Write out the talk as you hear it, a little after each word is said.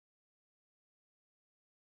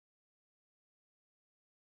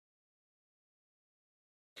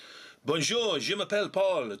Bonjour, je m'appelle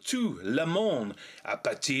Paul. Tout le monde à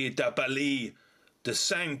partir de Paris de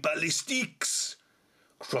sang balistiques.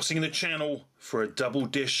 Crossing the channel for a double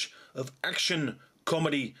dish of action,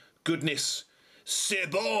 comedy, goodness. C'est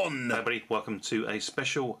bon! Hi everybody, welcome to a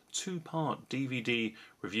special two-part DVD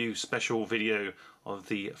review special video of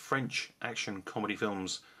the French action comedy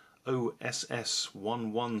films OSS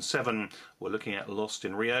 117. We're looking at Lost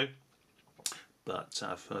in Rio. But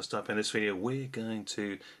first up in this video, we're going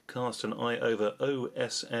to cast an eye over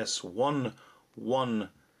OSS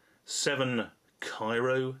 117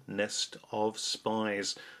 CAIRO Nest of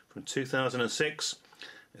Spies from 2006.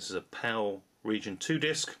 This is a PAL Region 2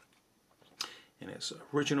 disc in its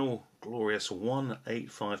original glorious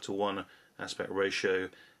 1:85:1 aspect ratio,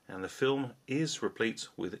 and the film is replete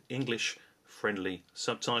with English friendly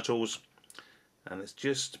subtitles, and it's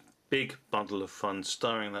just a big bundle of fun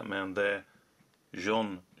starring that man there,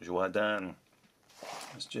 Dujardin.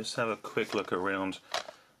 Let's just have a quick look around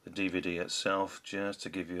the DVD itself just to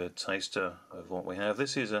give you a taster of what we have.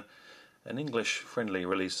 This is an English friendly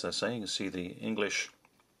release, as I say. You can see the English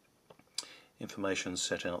information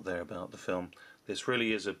set out there about the film. This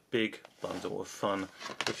really is a big bundle of fun.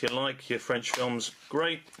 If you like your French films,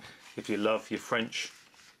 great. If you love your French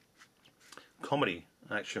comedy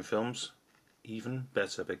action films, even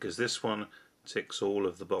better, because this one ticks all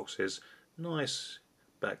of the boxes. Nice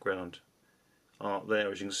background art there,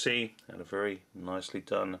 as you can see, and a very nicely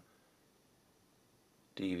done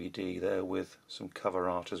DVD there with some cover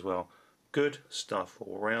art as well. Good stuff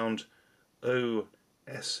all around.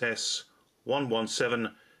 OSS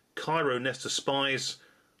 117 CAIRO Nest of Spies.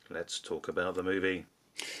 Let's talk about the movie.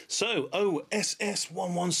 So, OSS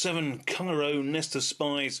 117 CAIRO Nest of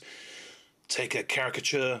Spies. Take a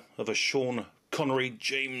caricature of a Sean Connery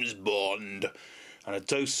James Bond and a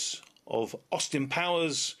dose of Austin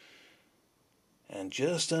Powers and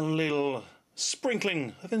just a little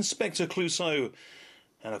sprinkling of Inspector Clouseau,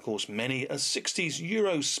 and of course many a 60s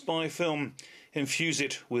Euro spy film. Infuse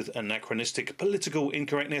it with anachronistic political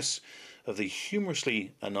incorrectness of the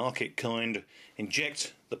humorously anarchic kind.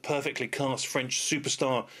 Inject the perfectly cast French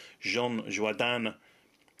superstar Jean Dujardin,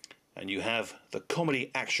 and you have the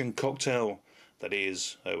comedy action cocktail that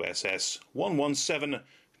is OSS 117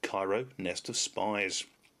 CAIRO Nest of Spies.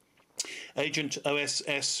 Agent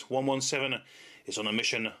OSS 117 is on a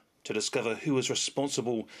mission to discover who is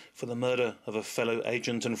responsible for the murder of a fellow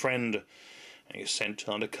agent and friend, and you're sent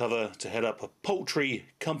undercover to head up a poultry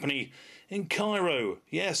company in Cairo.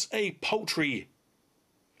 Yes, a poultry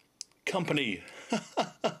company.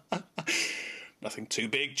 Nothing too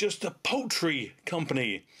big, just a poultry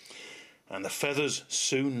company. And the feathers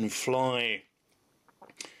soon fly.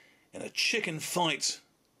 In a chicken fight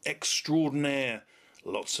extraordinaire,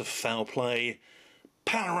 lots of foul play,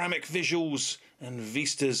 panoramic visuals and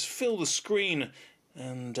vistas fill the screen,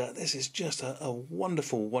 and this is just a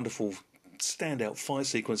wonderful, wonderful standout fight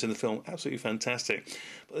sequence in the film. Absolutely fantastic.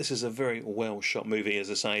 But this is a very well shot movie, as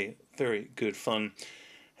I say, very good fun,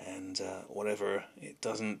 and whatever it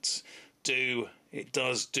doesn't do, it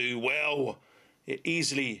does do well. It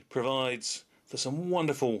easily provides for some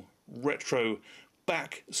wonderful retro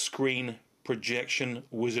back screen projection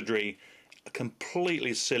wizardry.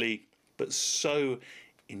 Completely silly, but so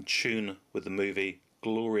in tune with the movie.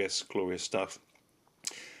 Glorious, glorious stuff.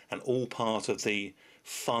 And all part of the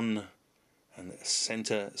fun and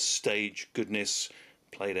centre stage goodness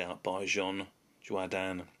played out by Jean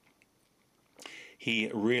Dujardin. He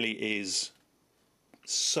really is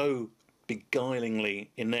so beguilingly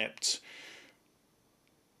inept,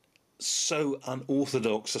 so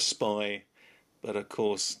unorthodox a spy, but of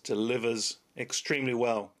course delivers extremely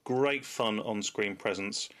well. Great fun on-screen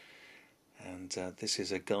presence, and this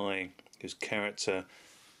is a guy whose character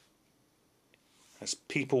has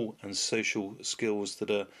people and social skills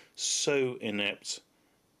that are so inept,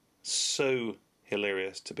 so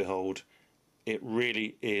hilarious to behold. It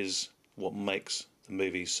really is what makes the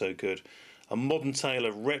movie so good. A modern tale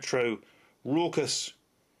of retro, raucous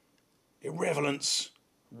irreverence,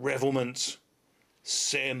 revelment.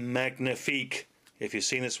 C'est magnifique. If you've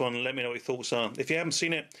seen this one, let me know what your thoughts are. If you haven't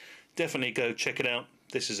seen it, definitely go check it out.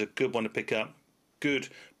 This is a good one to pick up. Good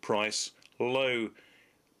price, low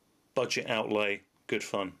budget outlay, good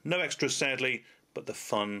fun. No extras, sadly, but the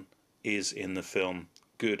fun is in the film.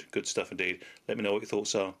 Good stuff indeed. Let me know what your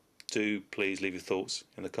thoughts are. Do please leave your thoughts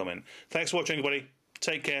in the comment. Thanks for watching, everybody.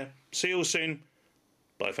 Take care. See you all soon.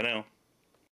 Bye for now.